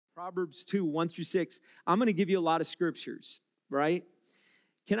Proverbs 2, 1 through 6. I'm going to give you a lot of scriptures, right?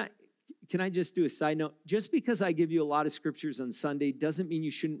 Can I just do a side note? Just because I give you a lot of scriptures on Sunday doesn't mean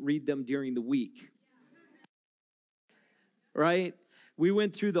you shouldn't read them during the week, right? We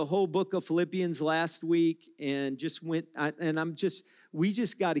went through the whole book of Philippians last week and we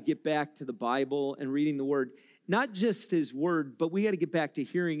just got to get back to the Bible and reading the Word. Not just His Word, but we got to get back to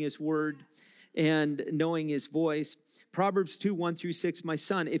hearing His Word and knowing His voice. Proverbs 2, 1 through 6, my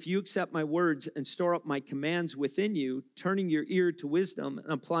son, if you accept my words and store up my commands within you, turning your ear to wisdom and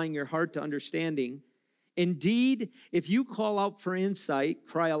applying your heart to understanding, indeed, if you call out for insight,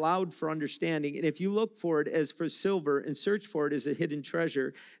 cry aloud for understanding, and if you look for it as for silver and search for it as a hidden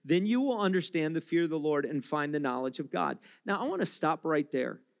treasure, then you will understand the fear of the Lord and find the knowledge of God. Now, I want to stop right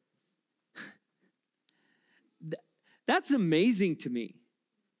there. That's amazing to me.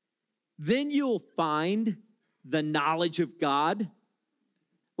 Then you'll find the knowledge of God.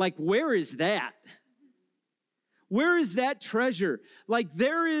 Like, where is that? Where is that treasure? Like,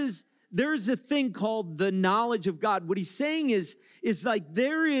 there's a thing called the knowledge of God. What he's saying is like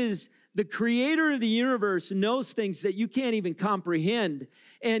there is the creator of the universe knows things that you can't even comprehend,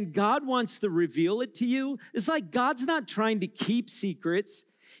 and God wants to reveal it to you. It's like God's not trying to keep secrets.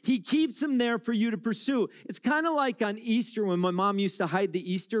 He keeps them there for you to pursue. It's kind of like on Easter when my mom used to hide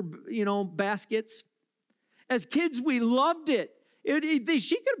the Easter, baskets. As kids, we loved it. She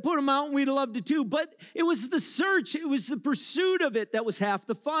could have put them out and we'd have loved it too, but it was the search, it was the pursuit of it that was half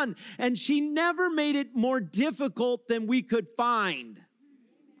the fun. And she never made it more difficult than we could find.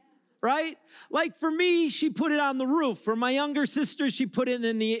 Right? Like for me, she put it on the roof. For my younger sister, she put it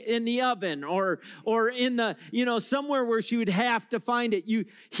in the oven or in the, somewhere where she would have to find it.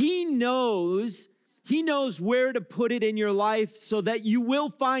 He knows where to put it in your life so that you will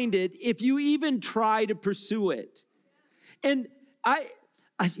find it if you even try to pursue it. And I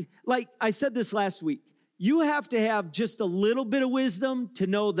said this last week, you have to have just a little bit of wisdom to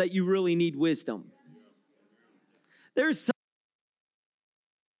know that you really need wisdom.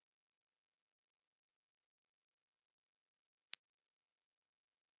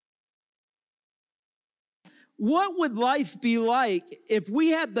 What would life be like if we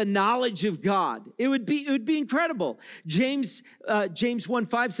had the knowledge of God? It would be incredible. James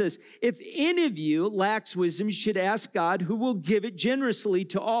 1:5 says, if any of you lacks wisdom, you should ask God, who will give it generously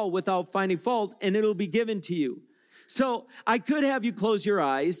to all without finding fault, and it'll be given to you. So I could have you close your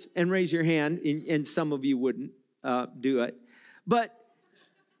eyes and raise your hand, and some of you wouldn't do it. But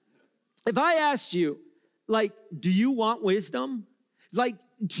if I asked you, like, do you want wisdom? Like,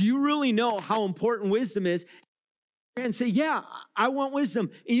 do you really know how important wisdom is? And say, yeah, I want wisdom.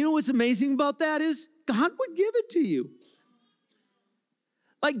 And you know what's amazing about that is God would give it to you.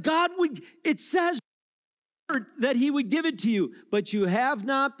 Like it says that He would give it to you, but you have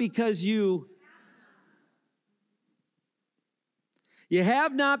not because you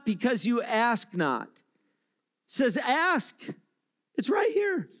have not because you ask not. It says ask. It's right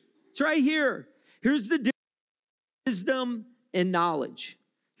here. It's right here. Here's the difference: wisdom and knowledge.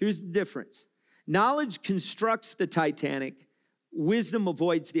 Here's the difference. Knowledge constructs the Titanic. Wisdom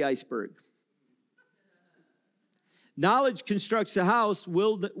avoids the iceberg. Knowledge constructs a house.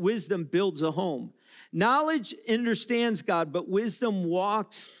 Wisdom builds a home. Knowledge understands God, but wisdom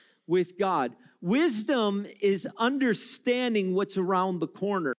walks with God. Wisdom is understanding what's around the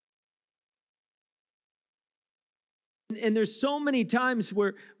corner. And there's so many times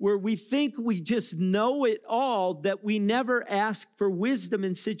where we think we just know it all that we never ask for wisdom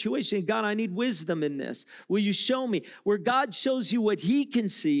in situations. God, I need wisdom in this. Will you show me? Where God shows you what He can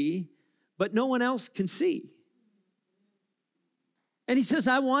see, but no one else can see. And He says,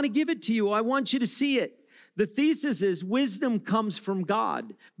 I want to give it to you. I want you to see it. The thesis is wisdom comes from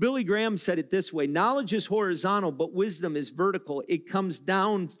God. Billy Graham said it this way: knowledge is horizontal, but wisdom is vertical. It comes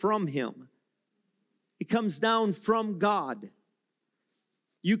down from Him. It comes down from God.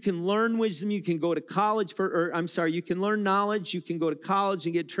 You can learn wisdom. You can go to college you can learn knowledge. You can go to college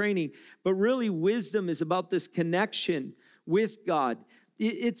and get training. But really, wisdom is about this connection with God.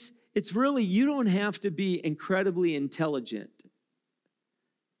 It's really, you don't have to be incredibly intelligent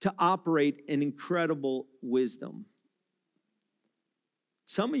to operate in incredible wisdom.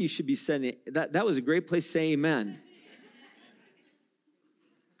 Some of you should be saying that was a great place to say amen.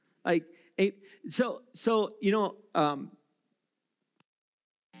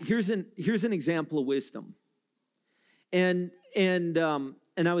 Here's an example of wisdom. And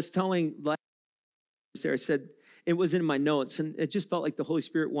I was telling there, I said, it was in my notes, and it just felt like the Holy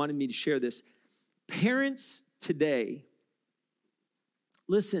Spirit wanted me to share this. Parents today,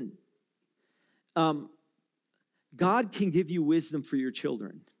 listen, God can give you wisdom for your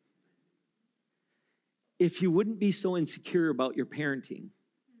children. if you wouldn't be so insecure about your parenting,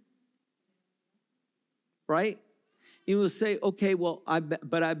 right? You will say, okay, well, I've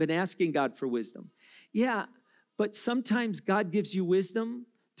been asking God for wisdom. Yeah, but sometimes God gives you wisdom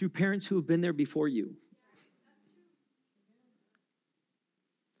through parents who have been there before you.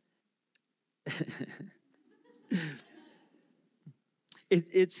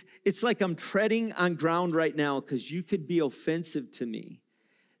 It's like I'm treading on ground right now because you could be offensive to me.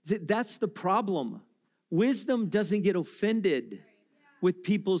 That's the problem. Wisdom doesn't get offended with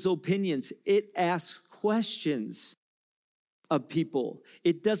people's opinions. It asks questions of people.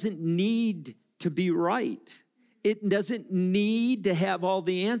 It doesn't need to be right. It doesn't need to have all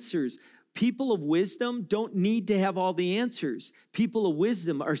the answers. People of wisdom don't need to have all the answers. People of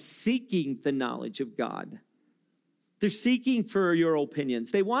wisdom are seeking the knowledge of God. They're seeking for your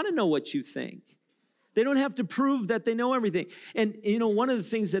opinions. They want to know what you think. They don't have to prove that they know everything. And, you know, one of the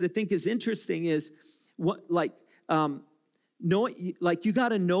things that I think is interesting is, you got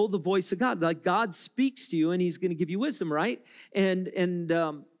to know the voice of God. Like God speaks to you and he's going to give you wisdom, right? And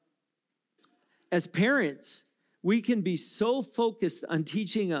as parents, we can be so focused on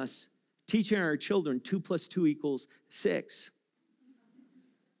teaching our children 2 + 2 = 6.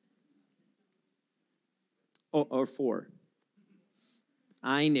 Or 4.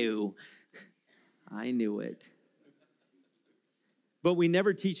 I knew it. But we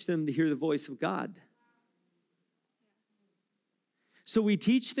never teach them to hear the voice of God. So we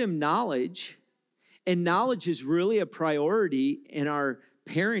teach them knowledge, and knowledge is really a priority in our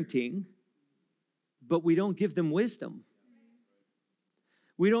parenting, but we don't give them wisdom.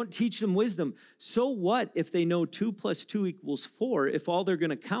 We don't teach them wisdom. So what if they know 2 + 2 = 4 if all they're going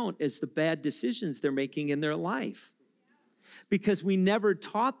to count is the bad decisions they're making in their life? Because we never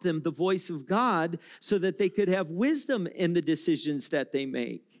taught them the voice of God so that they could have wisdom in the decisions that they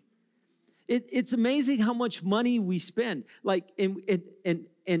make. It's amazing how much money we spend. Like, and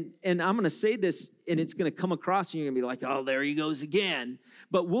I'm going to say this, and it's going to come across, and you're going to be like, oh, there he goes again.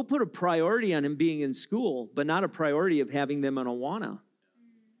 But we'll put a priority on him being in school, but not a priority of having them on Awana.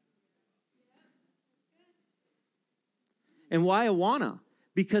 And why Awana?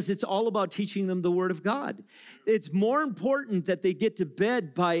 Because it's all about teaching them the Word of God. It's more important that they get to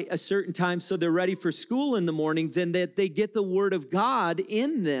bed by a certain time so they're ready for school in the morning than that they get the Word of God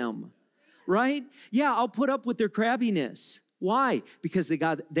in them, right? Yeah, I'll put up with their crabbiness. Why? Because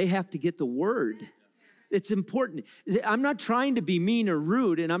they have to get the Word. It's important. I'm not trying to be mean or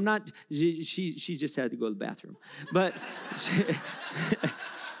rude, and I'm not, she just had to go to the bathroom. But,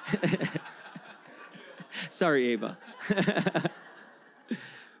 sorry, Ava.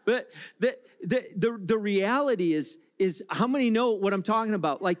 But the reality is how many know what I'm talking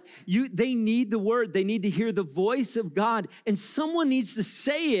about? Like they need the Word. They need to hear the voice of God. And someone needs to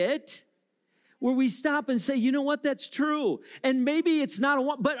say it where we stop and say, you know what, that's true. And maybe it's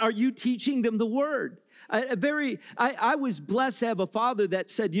not but are you teaching them the Word? I was blessed to have a father that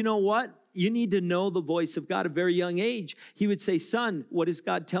said, you know what? You need to know the voice of God at a very young age. He would say, son, what is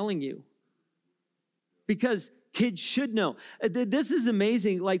God telling you? Because kids should know. This is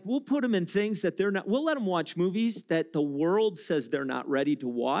amazing. Like, we'll put them in things that we'll let them watch movies that the world says they're not ready to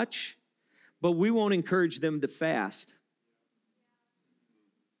watch, but we won't encourage them to fast.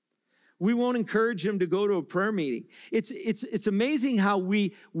 We won't encourage them to go to a prayer meeting. It's amazing how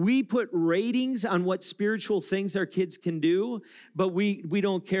we put ratings on what spiritual things our kids can do, but we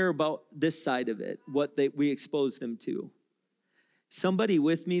don't care about this side of it, what we expose them to. Somebody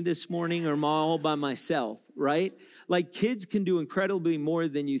with me this morning, or am I all by myself, right? Like, kids can do incredibly more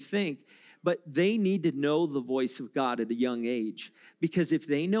than you think, but they need to know the voice of God at a young age. Because if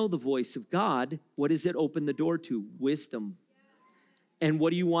they know the voice of God, what does it open the door to? Wisdom. And what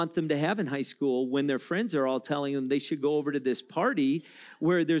do you want them to have in high school when their friends are all telling them they should go over to this party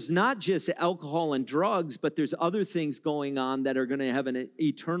where there's not just alcohol and drugs, but there's other things going on that are going to have an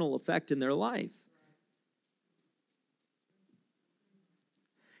eternal effect in their life?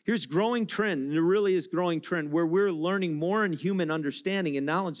 Here's growing trend, and it really is growing trend, where we're learning more in human understanding and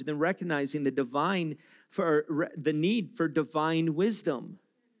knowledge than recognizing the need for divine wisdom.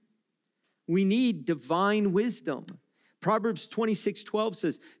 We need divine wisdom. Proverbs 26:12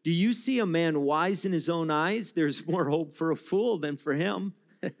 says, do you see a man wise in his own eyes? There's more hope for a fool than for him.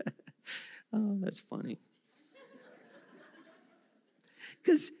 Oh, that's funny.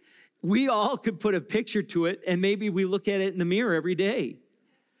 Because we all could put a picture to it, and maybe we look at it in the mirror every day.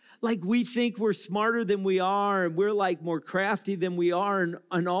 Like, we think we're smarter than we are, and we're like more crafty than we are,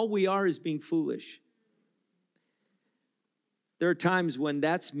 and all we are is being foolish. There are times when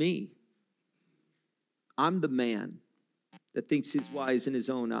that's me. I'm the man that thinks he's wise in his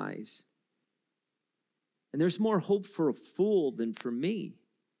own eyes. And there's more hope for a fool than for me.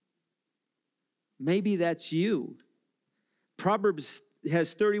 Maybe that's you. Proverbs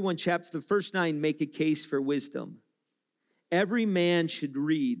has 31 chapters. The first 9 make a case for wisdom. Every man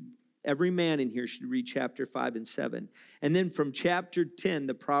in here should read chapter 5 and 7. And then from chapter 10,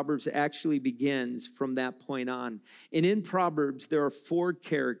 the Proverbs actually begins from that point on. And in Proverbs, there are 4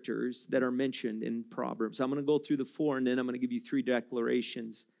 characters that are mentioned in Proverbs. I'm going to go through the 4, and then I'm going to give you 3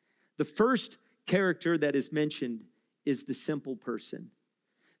 declarations. The first character that is mentioned is the simple person.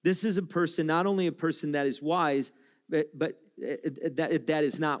 This is a person, not only a person that is wise, but that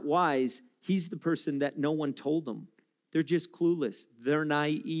is not wise. He's the person that no one told them. They're just clueless. They're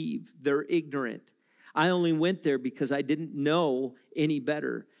naive. They're ignorant. I only went there because I didn't know any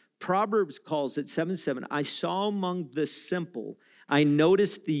better. Proverbs calls it 7:7. I saw among the simple. I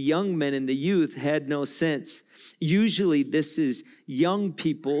noticed the young men and the youth had no sense. Usually this is young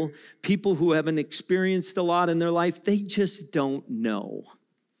people who haven't experienced a lot in their life. They just don't know.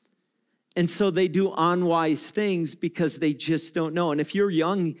 And so they do unwise things because they just don't know. And if you're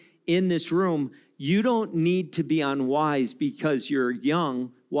young in this room, you don't need to be unwise because you're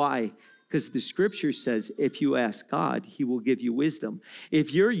young. Why? Because the scripture says if you ask God, he will give you wisdom.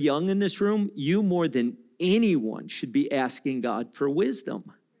 If you're young in this room, you more than anyone should be asking God for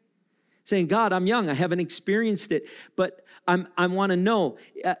wisdom. Saying, God, I'm young, I haven't experienced it, but I want to know,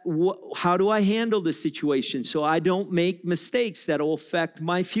 how do I handle this situation so I don't make mistakes that will affect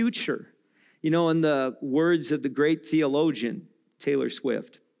my future? You know, in the words of the great theologian, Taylor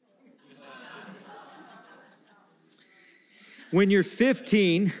Swift, when you're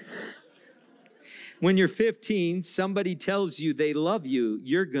 15, somebody tells you they love you,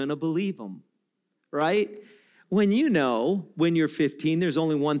 you're going to believe them, right? When you're 15, there's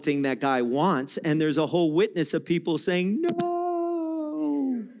only one thing that guy wants, and there's a whole witness of people saying,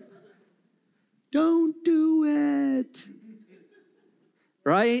 no, don't do it,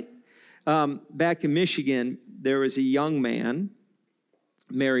 right? Back in Michigan, there was a young man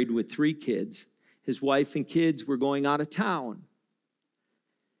married with 3 kids. His wife and kids were going out of town.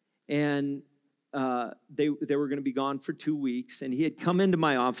 And they were going to be gone for 2 weeks. And he had come into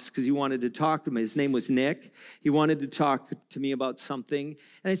my office because he wanted to talk to me. His name was Nick. He wanted to talk to me about something.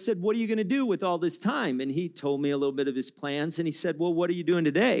 And I said, what are you going to do with all this time? And he told me a little bit of his plans. And he said, well, what are you doing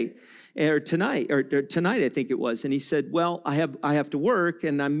today? Or tonight, I think it was. And he said, well, I have to work,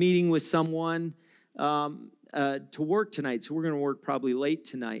 and I'm meeting with someone to work tonight. So we're going to work probably late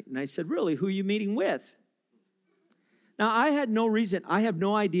tonight. And I said, really, who are you meeting with? Now, I had no reason. I have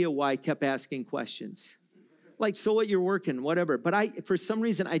no idea why I kept asking questions. Like, so what, you're working, whatever. But for some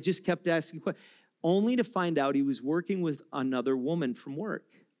reason, I just kept asking questions, only to find out he was working with another woman from work.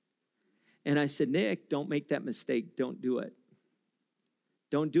 And I said, Nick, don't make that mistake. Don't do it.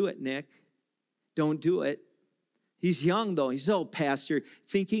 Don't do it, Nick. Don't do it. He's young, though. He's old, Pastor,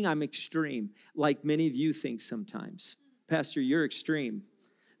 thinking I'm extreme, like many of you think sometimes. Pastor, you're extreme.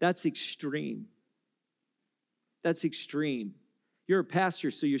 That's extreme. That's extreme. You're a pastor,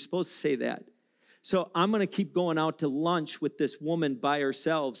 so you're supposed to say that. So I'm going to keep going out to lunch with this woman by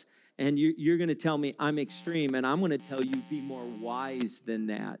ourselves, and you're going to tell me I'm extreme, and I'm going to tell you be more wise than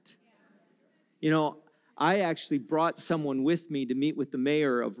that. You know, I actually brought someone with me to meet with the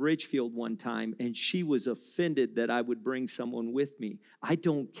mayor of Ridgefield one time, and she was offended that I would bring someone with me. I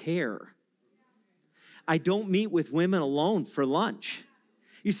don't care. I don't meet with women alone for lunch.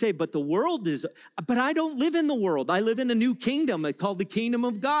 You say, but I don't live in the world. I live in a new kingdom called the kingdom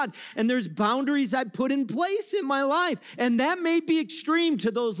of God. And there's boundaries I put in place in my life. And that may be extreme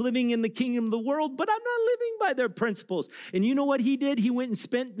to those living in the kingdom of the world, but I'm not living by their principles. And you know what he did? He went and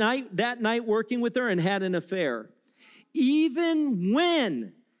spent that night working with her and had an affair. Even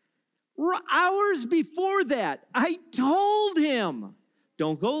when, hours before that, I told him,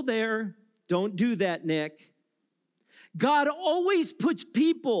 don't go there. Don't do that, Nick. God always puts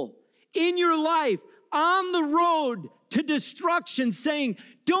people in your life on the road to destruction saying,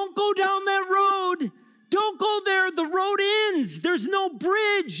 don't go down that road. Don't go there. The road ends. There's no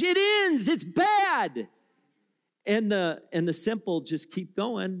bridge. It ends. It's bad. And the simple just keep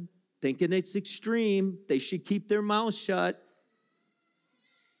going, thinking it's extreme. They should keep their mouth shut.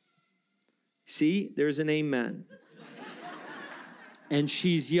 See, there's an amen. And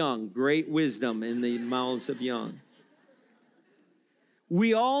she's young. Great wisdom in the mouths of young.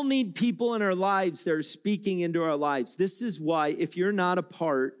 We all need people in our lives that are speaking into our lives. This is why, if you're not a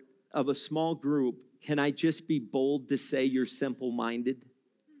part of a small group, can I just be bold to say you're simple-minded?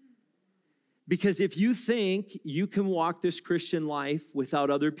 Because if you think you can walk this Christian life without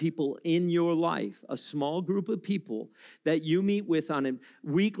other people in your life, a small group of people that you meet with on a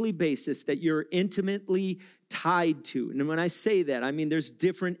weekly basis that you're intimately tied to. And when I say that, I mean there's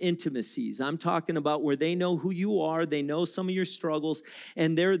different intimacies. I'm talking about where they know who you are, they know some of your struggles,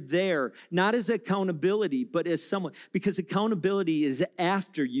 and they're there, not as accountability, but as someone, because accountability is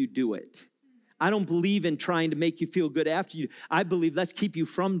after you do it. I don't believe in trying to make you feel good after you. I believe let's keep you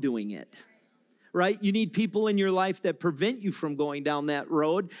from doing it. Right? You need people in your life that prevent you from going down that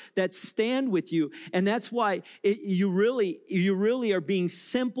road, that stand with you. And that's why you really are being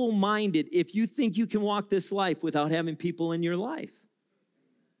simple-minded if you think you can walk this life without having people in your life.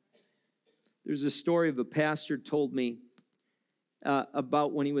 There's a story of a pastor told me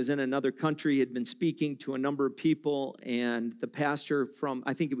about when he was in another country. He had been speaking to a number of people, and the pastor from,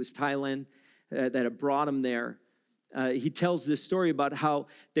 I think it was Thailand, that had brought him there. He tells this story about how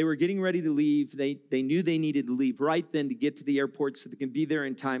they were getting ready to leave. They knew they needed to leave right then to get to the airport so they can be there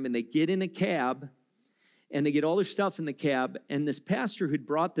in time. And they get in a cab, and they get all their stuff in the cab. And this pastor who'd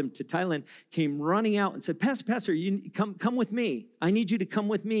brought them to Thailand came running out and said, Pastor, you come with me. I need you to come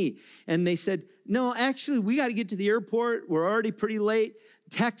with me. And they said, no, actually, we got to get to the airport. We're already pretty late.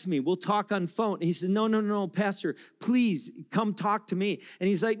 Text me. We'll talk on phone. And he said, no, Pastor, please come talk to me. And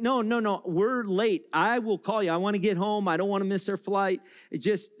he's like, no, we're late. I will call you. I want to get home. I don't want to miss our flight. He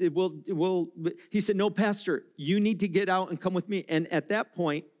said, no, Pastor, you need to get out and come with me. And at that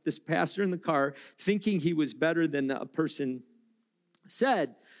point, this pastor in the car, thinking he was better than the person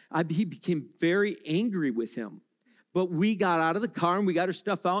said, he became very angry with him. But we got out of the car and we got our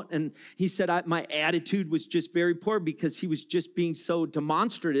stuff out. And he said, my attitude was just very poor because he was just being so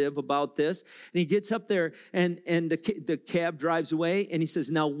demonstrative about this. And he gets up there and the cab drives away. And he says,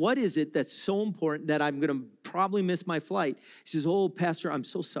 now, what is it that's so important that I'm going to probably miss my flight? He says, oh, Pastor, I'm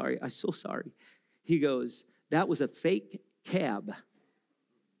so sorry. I'm so sorry. He goes, that was a fake cab.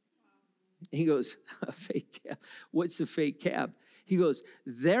 He goes, a fake cab? What's a fake cab? He goes,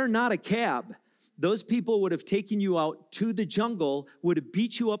 they're not a cab. Those people would have taken you out to the jungle, would have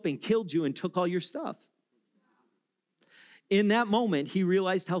beat you up and killed you and took all your stuff. In that moment, he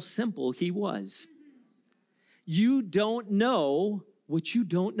realized how simple he was. You don't know what you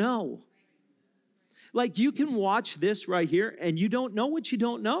don't know. Like you can watch this right here and you don't know what you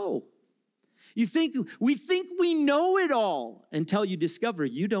don't know. We think we know it all until you discover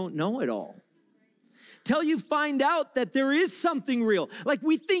you don't know it all. Till you find out that there is something real. Like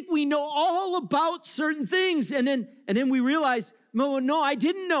we think we know all about certain things, and then we realize, no, I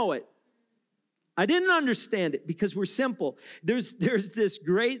didn't know it. I didn't understand it because we're simple. There's this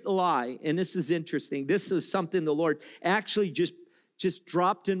great lie, and this is interesting. This is something the Lord actually just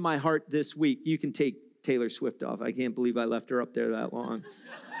dropped in my heart this week. You can take Taylor Swift off. I can't believe I left her up there that long.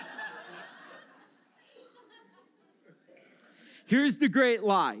 Here's the great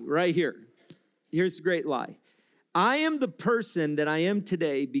lie right here. Here's the great lie. I am the person that I am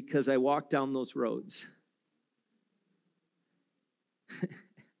today because I walked down those roads.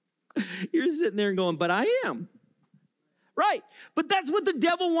 You're sitting there going, but I am. Right. But that's what the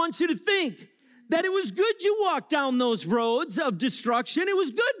devil wants you to think. That it was good you walked down those roads of destruction. It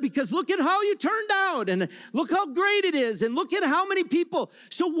was good because look at how you turned out and look how great it is and look at how many people.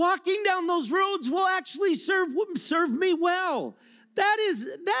 So walking down those roads will actually serve me well. That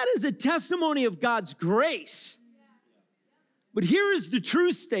is a testimony of God's grace. But here is the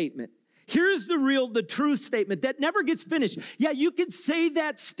true statement. Here's the truth statement that never gets finished. Yeah, you could say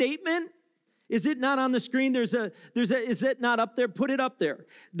that statement. Is it not on the screen? Is it not up there? Put it up there.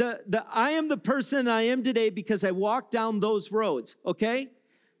 I am the person I am today because I walked down those roads, okay?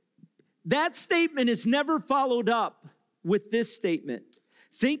 That statement is never followed up with this statement.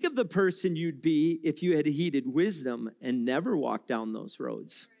 Think of the person you'd be if you had heeded wisdom and never walked down those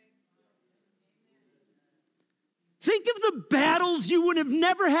roads. Think of the battles you would have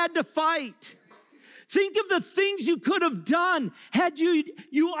never had to fight. Think of the things you could have done had you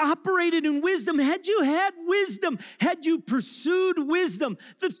operated in wisdom, had you had wisdom, had you pursued wisdom,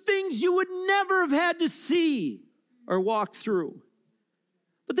 the things you would never have had to see or walk through.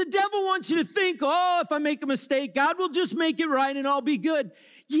 But the devil wants you to think, oh, if I make a mistake, God will just make it right and I'll be good.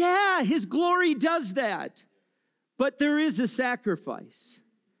 Yeah, his glory does that. But there is a sacrifice.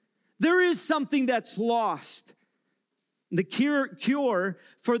 There is something that's lost. The cure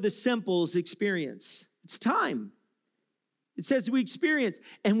for the simple is experience. It's time. It says we experience.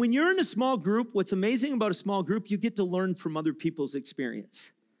 And when you're in a small group, what's amazing about a small group, you get to learn from other people's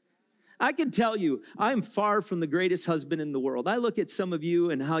experience. I can tell you, I'm far from the greatest husband in the world. I look at some of you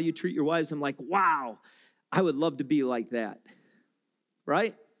and how you treat your wives. I'm like, wow, I would love to be like that.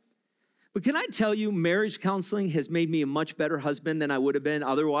 Right? But can I tell you, marriage counseling has made me a much better husband than I would have been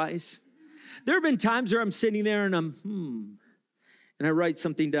otherwise. There have been times where I'm sitting there and and I write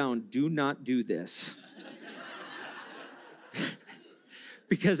something down. Do not do this.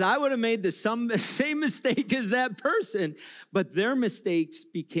 Because I would have made the same mistake as that person, but their mistakes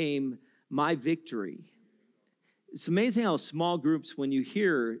became my victory. It's amazing how small groups, when you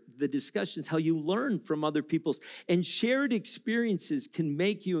hear the discussions, how you learn from other people's, and shared experiences can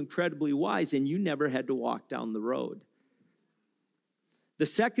make you incredibly wise, and you never had to walk down the road. The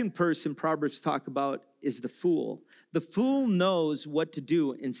second person Proverbs talk about is the fool. The fool knows what to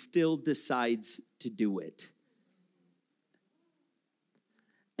do and still decides to do it.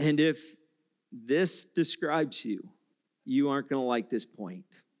 And if this describes you, you aren't going to like this point.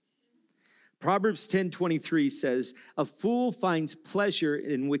 Proverbs 10:23 says, a fool finds pleasure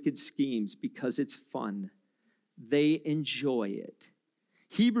in wicked schemes because it's fun. They enjoy it.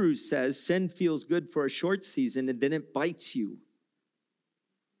 Hebrews says, sin feels good for a short season and then it bites you.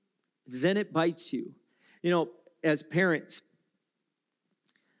 Then it bites you. You know, as parents,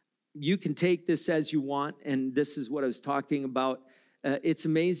 you can take this as you want, and this is what I was talking about. It's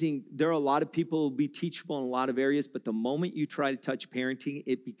amazing. There are a lot of people who will be teachable in a lot of areas, but the moment you try to touch parenting,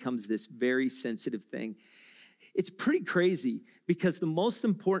 it becomes this very sensitive thing. It's pretty crazy because the most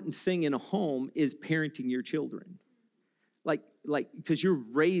important thing in a home is parenting your children. Like, because you're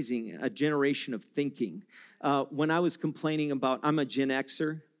raising a generation of thinking. When I was complaining about, I'm a Gen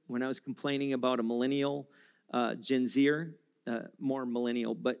Xer, when I was complaining about a millennial, Gen Zer, more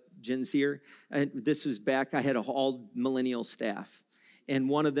millennial, but Gen Zer, and this was back, I had a all millennial staff. And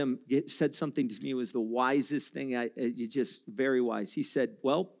one of them said something to me, it was the wisest thing, just very wise. He said,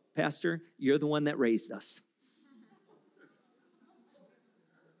 well, Pastor, you're the one that raised us.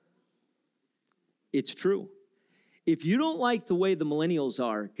 It's true. If you don't like the way the millennials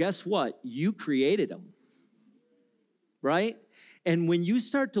are, guess what? You created them, right? And when you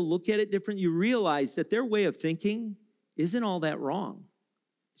start to look at it different, you realize that their way of thinking isn't all that wrong.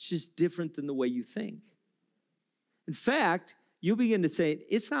 It's just different than the way you think. In fact, you'll begin to say,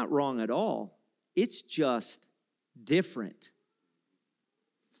 it's not wrong at all. It's just different.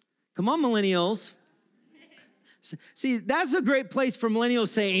 Come on, millennials. See, that's a great place for millennials to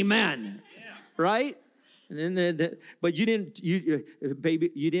say amen, right? And then, but you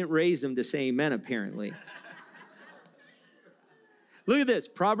didn't raise them to say amen, apparently. Look at this,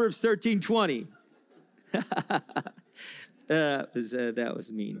 Proverbs 13:20. That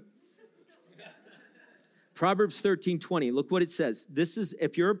was mean. Proverbs 13:20, look what it says. This is,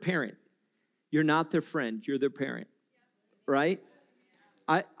 if you're a parent, you're not their friend, you're their parent, right?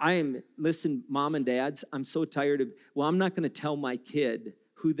 Listen, mom and dads, I'm so tired of, I'm not going to tell my kid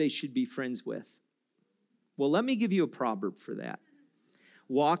who they should be friends with. Well, let me give you a proverb for that.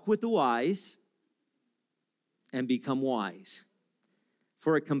 Walk with the wise and become wise.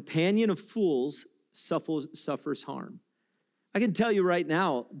 For a companion of fools suffers harm. I can tell you right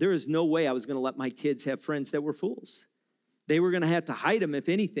now, there is no way I was going to let my kids have friends that were fools. They were going to have to hide them, if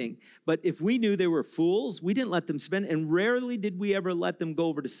anything. But if we knew they were fools, we didn't let them spend, and rarely did we ever let them go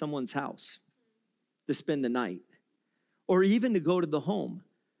over to someone's house to spend the night or even to go to the home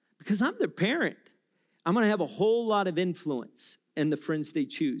because I'm their parent. I'm going to have a whole lot of influence in the friends they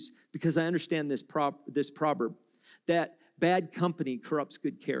choose because I understand this proverb that bad company corrupts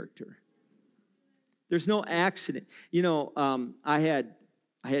good character. There's no accident. You know, I had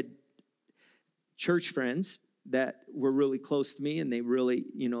church friends that were really close to me, and they really,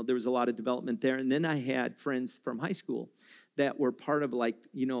 there was a lot of development there. And then I had friends from high school that were part of, like,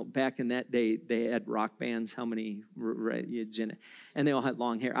 back in that day, they had rock bands. How many? Right, and they all had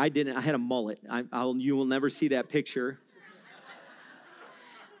long hair. I didn't. I had a mullet. You will never see that picture.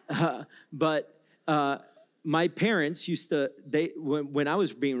 But my parents used to, when I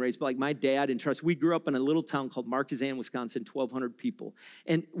was being raised, like my dad and trust, we grew up in a little town called Marquezan, Wisconsin, 1,200 people.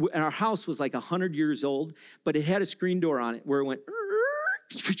 And our house was like 100 years old, but it had a screen door on it where it went,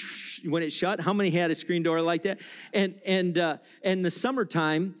 when it shut. How many had a screen door like that? And in the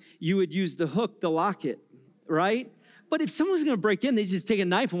summertime, you would use the hook to lock it, right? But if someone's going to break in, they just take a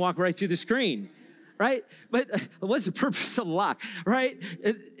knife and walk right through the screen. Right? But what's the purpose of the lock, right?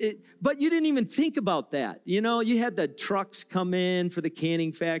 But you didn't even think about that. You had the trucks come in for the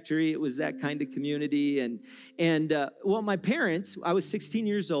canning factory. It was that kind of community. And my parents, I was 16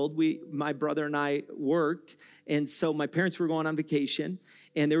 years old. My brother and I worked. And so my parents were going on vacation,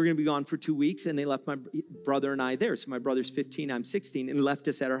 and they were going to be gone for 2 weeks, and they left my brother and I there. So my brother's 15, I'm 16, and left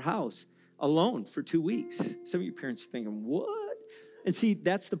us at our house alone for 2 weeks. Some of your parents are thinking, what? And see,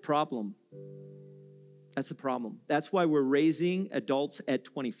 that's the problem. That's the problem. That's why we're raising adults at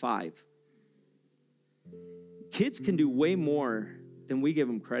 25. Kids can do way more than we give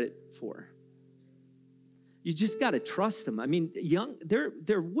them credit for. You just got to trust them. I mean,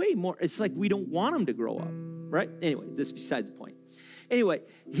 they're way more. It's like we don't want them to grow up, right? Anyway, this is besides the point. Anyway,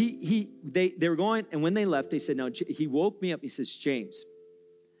 they were going, and when they left, they said, no, he woke me up. He says, James,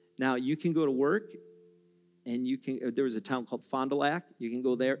 now you can go to work, and there was a town called Fond du Lac. You can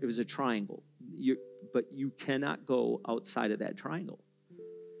go there. It was a triangle, but you cannot go outside of that triangle.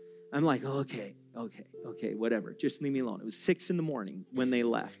 I'm like, okay, whatever. Just leave me alone. It was 6 a.m. when they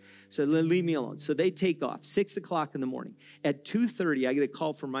left. So leave me alone. So they take off, 6 o'clock in the morning. At 2:30, I get a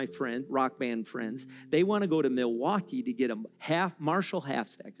call from my friend, rock band friends. They want to go to Milwaukee to get a Marshall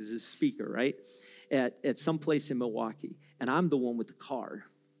half-stack. This is a speaker, right? At some place in Milwaukee. And I'm the one with the car,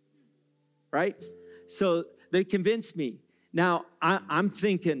 right? So they convinced me. Now, I'm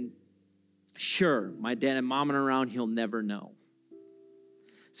thinking, sure, my dad and mom are around, he'll never know.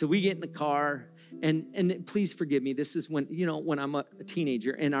 So we get in the car, and please forgive me. This is when I'm a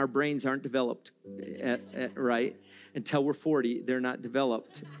teenager and our brains aren't developed, right? Until we're 40, they're not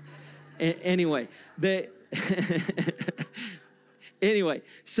developed. Anyway, Anyway,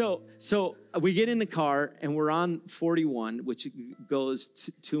 so we get in the car, and we're on 41, which goes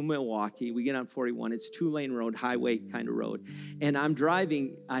to Milwaukee. We get on 41. It's 2-lane road, highway kind of road. And I'm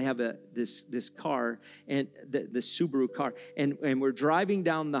driving. I have this car, and the Subaru car. And we're driving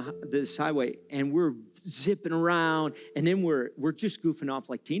down this highway, and we're zipping around. And then we're just goofing off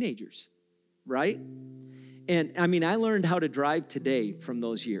like teenagers, right? And, I mean, I learned how to drive today from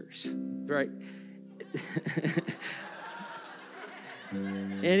those years, right?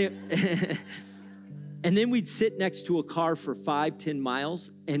 And then we'd sit next to a car for 5-10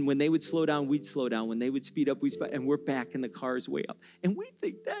 miles, and when they would slow down, we'd slow down. When they would speed up, we'd speed up, and we're backing the cars way up. And we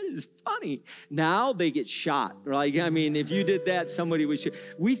think that is funny. Now they get shot. Like, I mean, if you did that, somebody would shoot.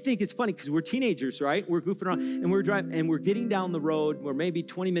 We think it's funny because we're teenagers, right? We're goofing around, and we're driving, and we're getting down the road. We're maybe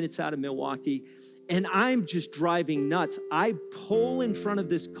 20 minutes out of Milwaukee, and I'm just driving nuts. I pull in front of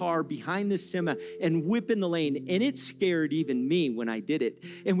this car behind this semi and whip in the lane, and it scared even me when I did it.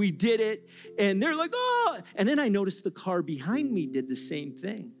 And we did it, and they're like, oh! And then I noticed the car behind me did the same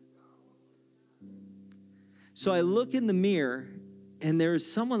thing. So I look in the mirror, and there's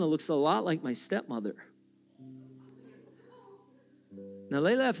someone that looks a lot like my stepmother. Now,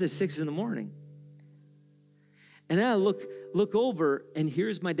 they left at 6 a.m. And then I look over, and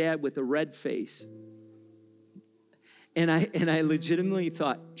here's my dad with a red face. And I legitimately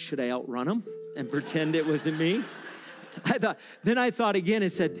thought, should I outrun him and pretend it wasn't me? Then I thought again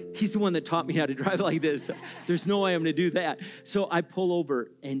and said, he's the one that taught me how to drive like this. There's no way I'm going to do that. So I pull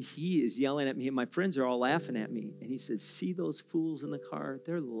over, and he is yelling at me, and my friends are all laughing at me. And he says, see those fools in the car?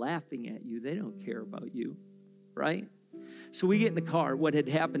 They're laughing at you. They don't care about you, right? So we get in the car. What had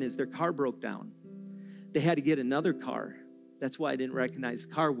happened is their car broke down. They had to get another car. That's why I didn't recognize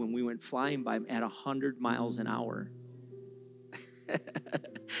the car when we went flying by at 100 miles an hour.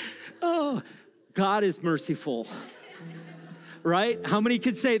 Oh, God is merciful, right? How many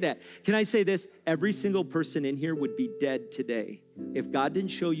could say that? Can I say this? Every single person in here would be dead today if God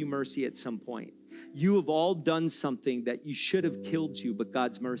didn't show you mercy at some point. You have all done something that you should have killed you, but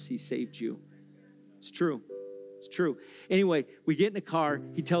God's mercy saved you. It's true. It's true. Anyway, we get in the car.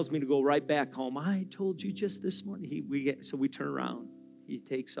 He tells me to go right back home. I told you just this morning. So we turn around. He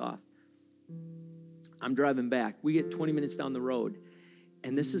takes off. I'm driving back. We get 20 minutes down the road.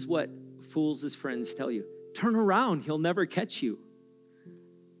 And this is what fools as friends tell you. Turn around. He'll never catch you.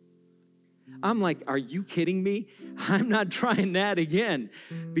 I'm like, are you kidding me? I'm not trying that again,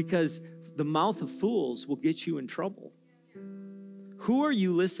 because the mouth of fools will get you in trouble. Who are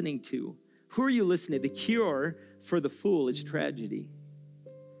you listening to? Who are you listening to? The cure for the fool is tragedy.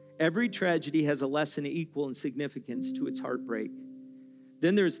 Every tragedy has a lesson equal in significance to its heartbreak.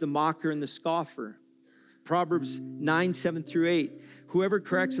 Then there's the mocker and the scoffer. Proverbs 9:7-8. Whoever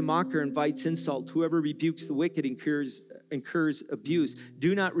corrects a mocker invites insult. Whoever rebukes the wicked incurs abuse.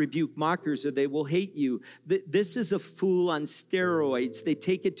 Do not rebuke mockers, or they will hate you. This is a fool on steroids. They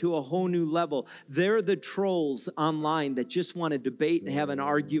take it to a whole new level. They're the trolls online that just want to debate and have an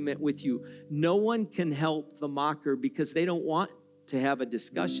argument with you. No one can help the mocker because they don't want to have a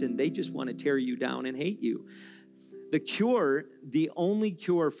discussion. They just want to tear you down and hate you. The only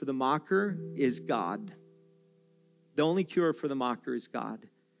cure for the mocker is God. The only cure for the mocker is God.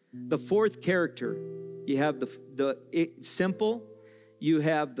 The fourth character, you have the simple, you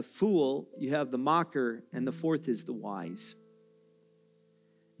have the fool, you have the mocker, and the fourth is the wise.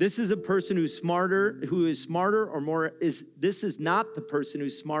 This is a person who is smarter or more, this is not the person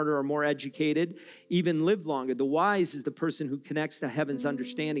who's smarter or more educated, even live longer. The wise is the person who connects to heaven's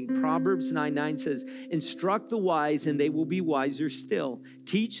understanding. Proverbs 9:9 says, instruct the wise and they will be wiser still.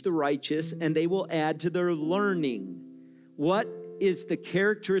 Teach the righteous and they will add to their learning. What is the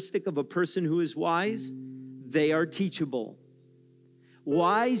characteristic of a person who is wise? They are teachable.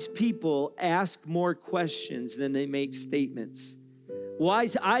 Wise people ask more questions than they make statements.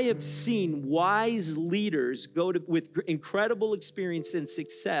 I have seen wise leaders with incredible experience and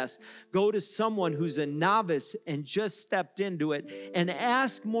success, go to someone who's a novice and just stepped into it and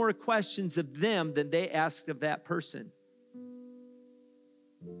ask more questions of them than they asked of that person.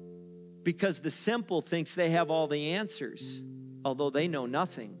 Because the simple thinks they have all the answers, although they know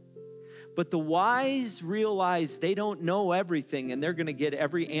nothing. But the wise realize they don't know everything, and they're going to get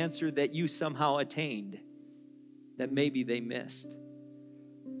every answer that you somehow attained that maybe they missed.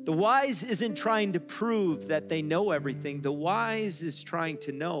 The wise isn't trying to prove that they know everything. The wise is trying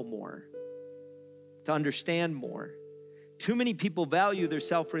to know more, to understand more. Too many people value their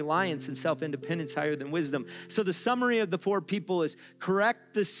self-reliance and self-independence higher than wisdom. So the summary of the four people is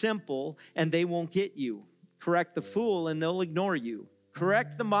correct the simple and they won't get you. Correct the fool and they'll ignore you.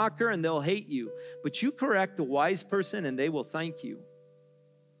 Correct the mocker and they'll hate you. But you correct a wise person and they will thank you.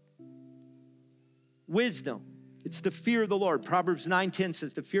 Wisdom. It's the fear of the Lord. Proverbs 9:10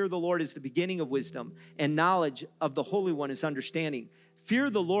 says, the fear of the Lord is the beginning of wisdom, and knowledge of the Holy One is understanding. Fear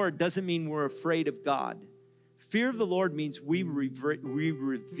of the Lord doesn't mean we're afraid of God. Fear of the Lord means we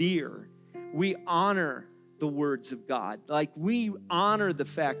revere, we honor the words of God. Like we honor the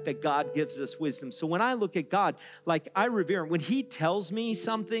fact that God gives us wisdom. So when I look at God, like I revere him. When he tells me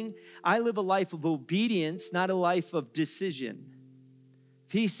something, I live a life of obedience, not a life of decision.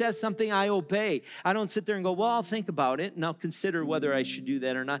 If he says something, I obey. I don't sit there and go, well, I'll think about it and I'll consider whether I should do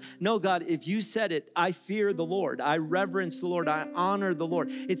that or not. No, God, if you said it, I fear the Lord. I reverence the Lord. I honor the Lord.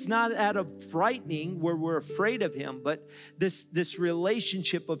 It's not out of frightening where we're afraid of him, but this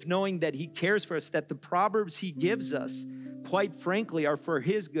relationship of knowing that he cares for us, that the proverbs he gives us, quite frankly, are for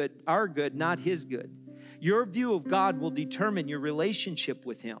his good, our good, not his good. Your view of God will determine your relationship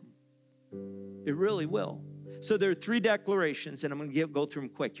with him. It really will. So there are three declarations, and I'm going to go through them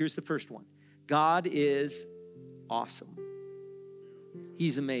quick. Here's the first one. God is awesome.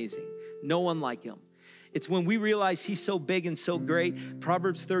 He's amazing. No one like him. It's when we realize he's so big and so great.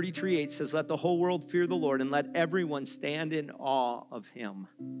 Proverbs 33:8 says, let the whole world fear the Lord and let everyone stand in awe of him.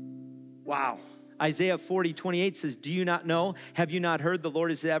 Wow. Isaiah 40:28 says, do you not know? Have you not heard? The Lord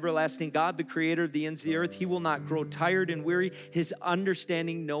is the everlasting God, the creator of the ends of the earth. He will not grow tired and weary. His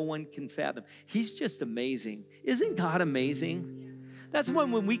understanding no one can fathom. He's just amazing. Isn't God amazing? That's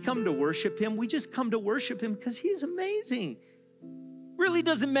when we come to worship him, we just come to worship him because he's amazing. Really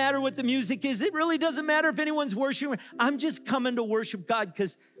doesn't matter what the music is. It really doesn't matter if anyone's worshiping. I'm just coming to worship God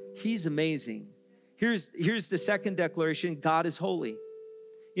because he's amazing. Here's the second declaration. God is holy.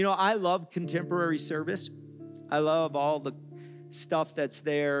 You know, I love contemporary service. I love all the stuff that's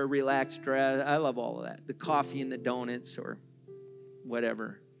there, relaxed dress. I love all of that. The coffee and the donuts or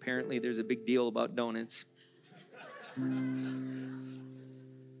whatever. Apparently there's a big deal about donuts.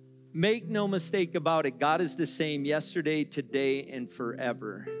 Make no mistake about it. God is the same yesterday, today, and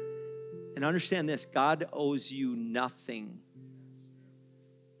forever. And understand this, God owes you nothing.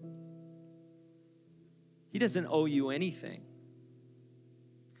 He doesn't owe you anything.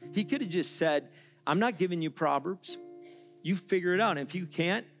 He could have just said, I'm not giving you Proverbs. You figure it out. And if you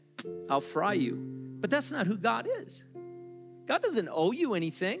can't, I'll fry you. But that's not who God is. God doesn't owe you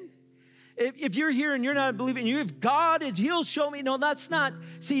anything. If you're here and you're not believing, if God is, he'll show me. No, that's not.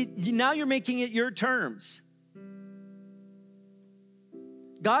 See, now you're making it your terms.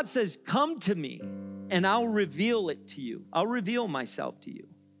 God says, come to me and I'll reveal it to you. I'll reveal myself to you.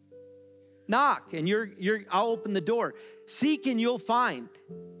 Knock and I'll open the door. Seek and you'll find.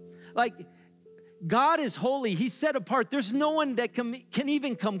 Like, God is holy. He's set apart. There's no one that can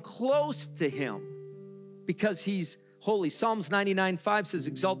even come close to him because he's holy. Psalms 99:5 says,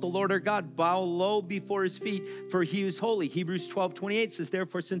 exalt the Lord our God, bow low before his feet, for he is holy. Hebrews 12:28 says,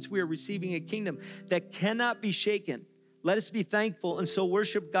 therefore, since we are receiving a kingdom that cannot be shaken, let us be thankful and so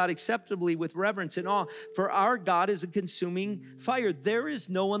worship God acceptably with reverence and awe, for our God is a consuming fire. There is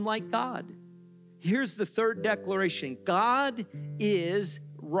no one like God. Here's the third declaration. God is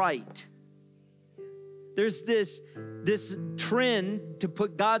right. There's this trend to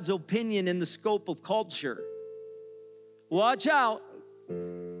put God's opinion in the scope of culture. Watch out.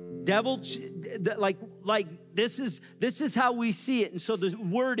 Devil, like this is how we see it. And so the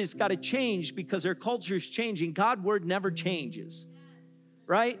word has got to change because our culture is changing. God's word never changes.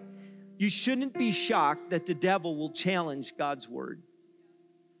 right? You shouldn't be shocked that the devil will challenge God's word.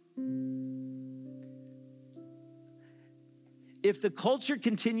 If the culture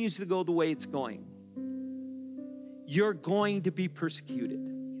continues to go the way it's going, you're going to be persecuted.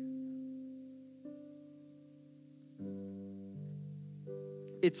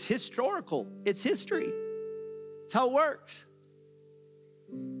 It's historical. It's history. It's how it works.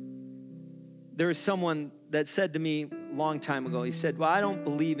 There was someone that said to me a long time ago, he said, well, I don't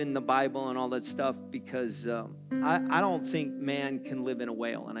believe in the Bible and all that stuff because I don't think man can live in a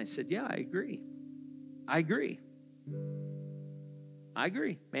whale. And I said, yeah, I agree. I agree.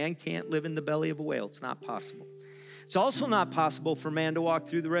 Man can't live in the belly of a whale. It's not possible. It's also not possible for man to walk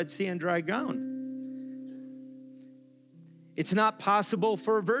through the Red Sea on dry ground. It's not possible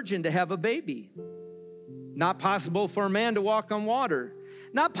for a virgin to have a baby. Not possible for a man to walk on water.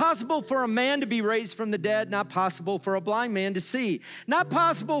 Not possible for a man to be raised from the dead. Not possible for a blind man to see. Not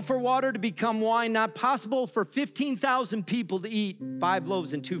possible for water to become wine. Not possible for 15,000 people to eat 5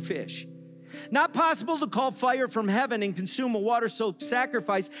 loaves and 2 fish. Not possible to call fire from heaven and consume a water-soaked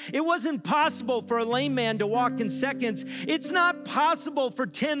sacrifice. It wasn't possible for a lame man to walk in seconds. It's not possible for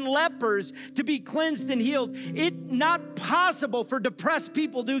 10 lepers to be cleansed and healed. It's not possible for depressed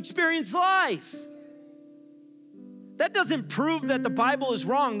people to experience life. That doesn't prove that the Bible is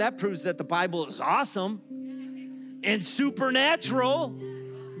wrong. That proves that the Bible is awesome and supernatural.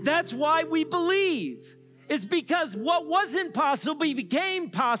 That's why we believe. It's because what wasn't possible became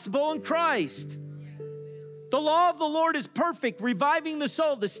possible in Christ. The law of the Lord is perfect, reviving the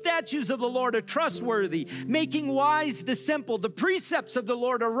soul. The statutes of the Lord are trustworthy, making wise the simple. The precepts of the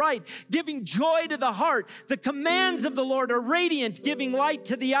Lord are right, giving joy to the heart. The commands of the Lord are radiant, giving light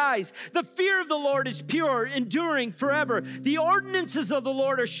to the eyes. The fear of the Lord is pure, enduring forever. The ordinances of the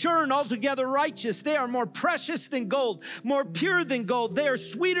Lord are sure and altogether righteous. They are more precious than gold, more pure than gold. They are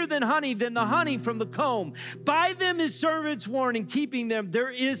sweeter than the honey from the comb. By them his servants warn, and keeping them there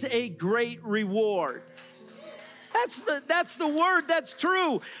is a great reward. That's the word. That's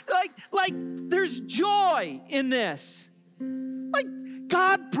true. Like there's joy in this. Like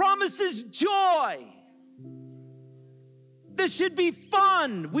God promises joy. This should be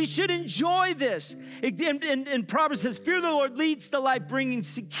fun. We should enjoy this. And Proverbs says, fear of the Lord leads to life, bringing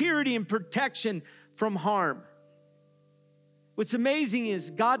security and protection from harm. What's amazing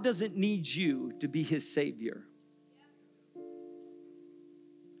is God doesn't need you to be his savior.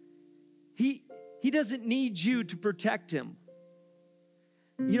 He doesn't need you to protect him.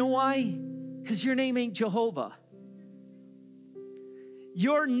 You know why? Because your name ain't Jehovah.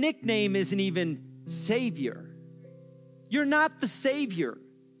 Your nickname isn't even Savior. You're not the Savior.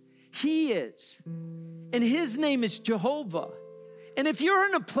 He is. And his name is Jehovah. And if you're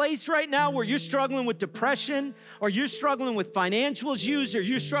in a place right now where you're struggling with depression, or you're struggling with financial issues, or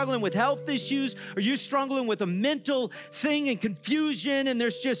you're struggling with health issues, or you're struggling with a mental thing and confusion, and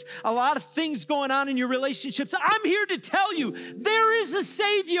there's just a lot of things going on in your relationships, I'm here to tell you, there is a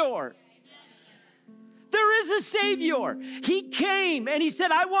Savior. There is a Savior. He came and he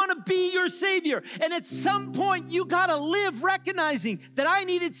said, I want to be your Savior. And at some point, you got to live recognizing that I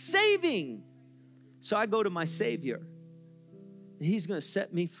needed saving. So I go to my Savior. And he's going to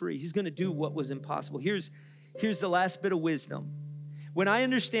set me free. He's going to do what was impossible. Here's the last bit of wisdom. When I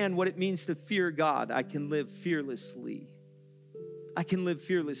understand what it means to fear God, I can live fearlessly. I can live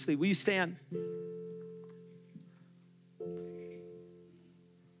fearlessly. Will you stand?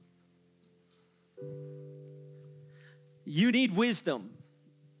 You need wisdom.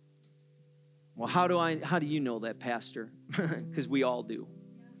 Well, how do you know that, Pastor? Because we all do.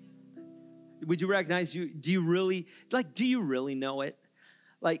 Would you recognize do you really know it?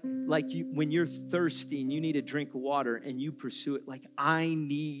 When you're thirsty and you need a drink of water and you pursue it, like, I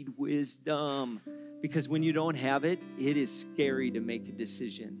need wisdom. Because when you don't have it, it is scary to make a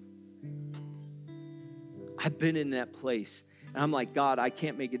decision. I've been in that place. And I'm like, God, I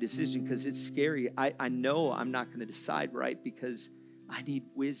can't make a decision because it's scary. I know I'm not going to decide right because I need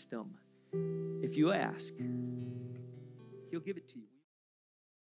wisdom. If you ask, he'll give it to you.